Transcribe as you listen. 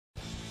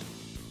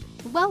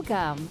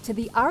Welcome to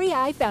the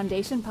REI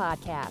Foundation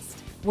Podcast,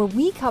 where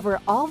we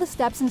cover all the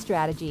steps and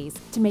strategies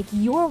to make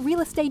your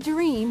real estate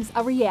dreams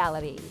a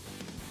reality.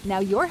 Now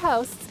your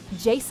hosts,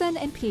 Jason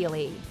and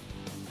Peely.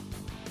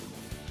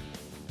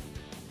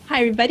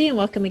 Hi, everybody, and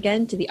welcome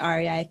again to the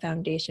REI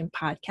Foundation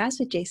Podcast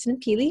with Jason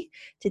and Peely.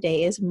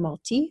 Today is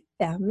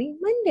Multifamily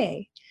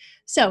Monday.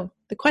 So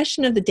the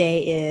question of the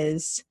day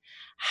is,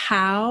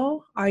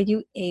 how are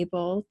you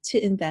able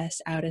to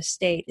invest out of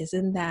state?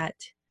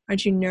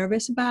 Aren't you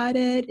nervous about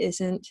it?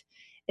 Isn't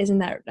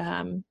that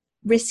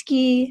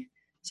risky?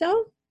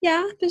 So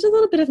yeah, there's a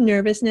little bit of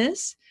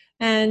nervousness.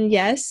 And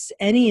yes,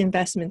 any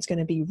investment's going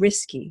to be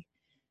risky,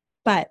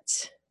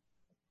 but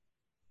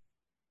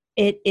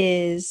it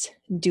is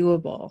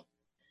doable.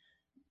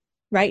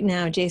 Right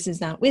now,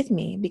 Jason's not with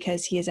me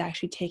because he is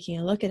actually taking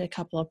a look at a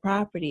couple of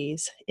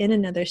properties in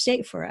another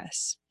state for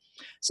us.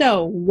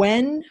 So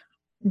when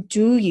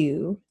do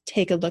you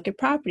take a look at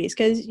properties?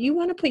 Because you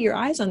want to put your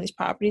eyes on these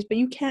properties, but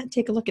you can't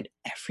take a look at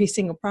every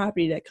single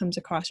property that comes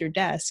across your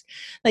desk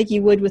like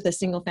you would with a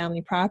single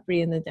family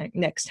property in the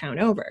next town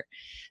over.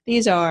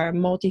 These are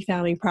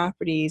multifamily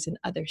properties in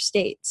other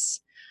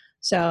states.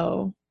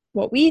 So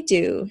what we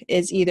do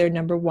is either,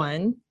 number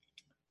one,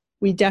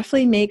 we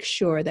definitely make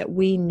sure that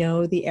we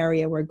know the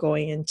area we're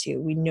going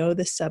into. We know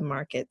the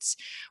submarkets.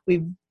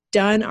 We've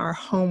done our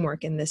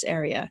homework in this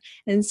area.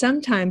 And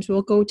sometimes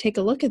we'll go take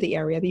a look at the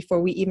area before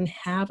we even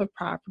have a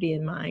property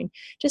in mind,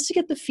 just to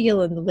get the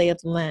feel and the lay of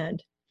the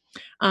land.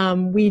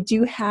 We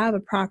do have a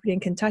property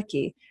in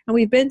Kentucky, and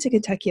we've been to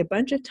Kentucky a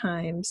bunch of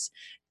times.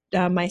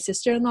 My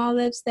sister-in-law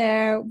lives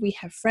there. We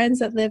have friends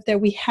that live there.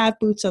 We have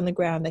boots on the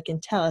ground that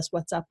can tell us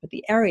what's up with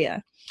the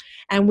area.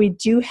 And we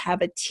do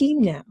have a team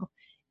now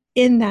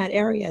in that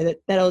area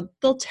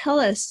they'll tell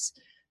us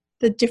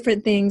the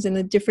different things and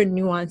the different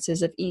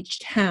nuances of each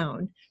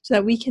town so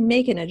that we can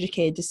make an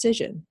educated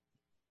decision.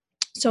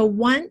 So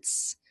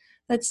let's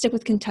stick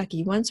with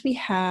Kentucky. Once we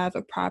have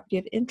a property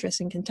of interest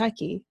in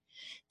Kentucky,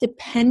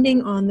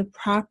 depending on the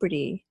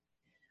property,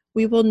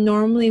 we will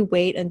normally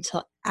wait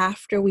until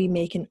after we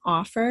make an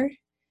offer,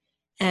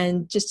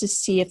 and just to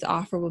see if the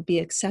offer will be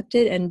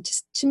accepted, and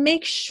just to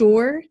make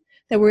sure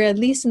that we're at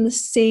least in the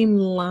same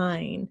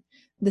line,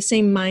 the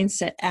same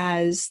mindset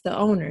as the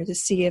owner, to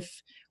see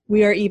if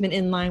we are even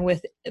in line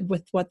with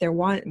what they're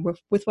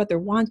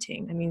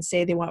wanting. I mean,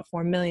 say they want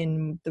 $4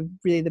 million,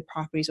 the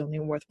property is only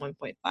worth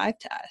 1.5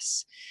 to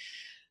us.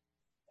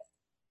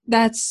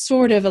 That's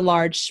sort of a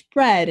large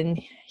spread,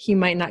 and he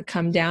might not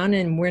come down,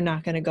 and we're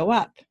not going to go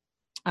up.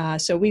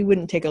 So we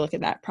wouldn't take a look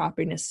at that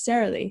property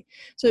necessarily.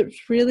 So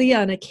it's really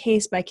on a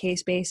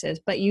case-by-case basis,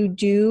 but you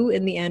do,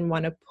 in the end,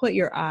 want to put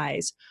your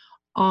eyes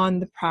on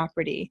the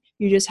property.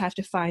 You just have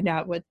to find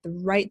out what the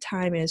right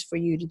time is for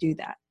you to do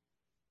that.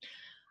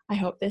 I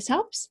hope this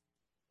helps.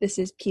 This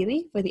is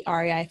Peely for the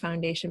REI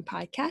Foundation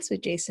Podcast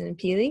with Jason and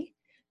Peely.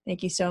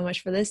 Thank you so much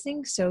for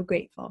listening. So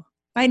grateful.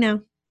 Bye now.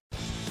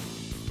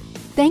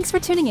 Thanks for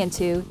tuning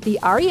into the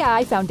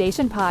REI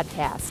Foundation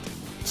Podcast.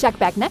 Check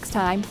back next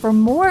time for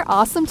more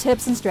awesome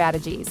tips and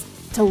strategies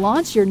to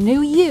launch your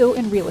new you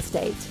in real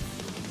estate.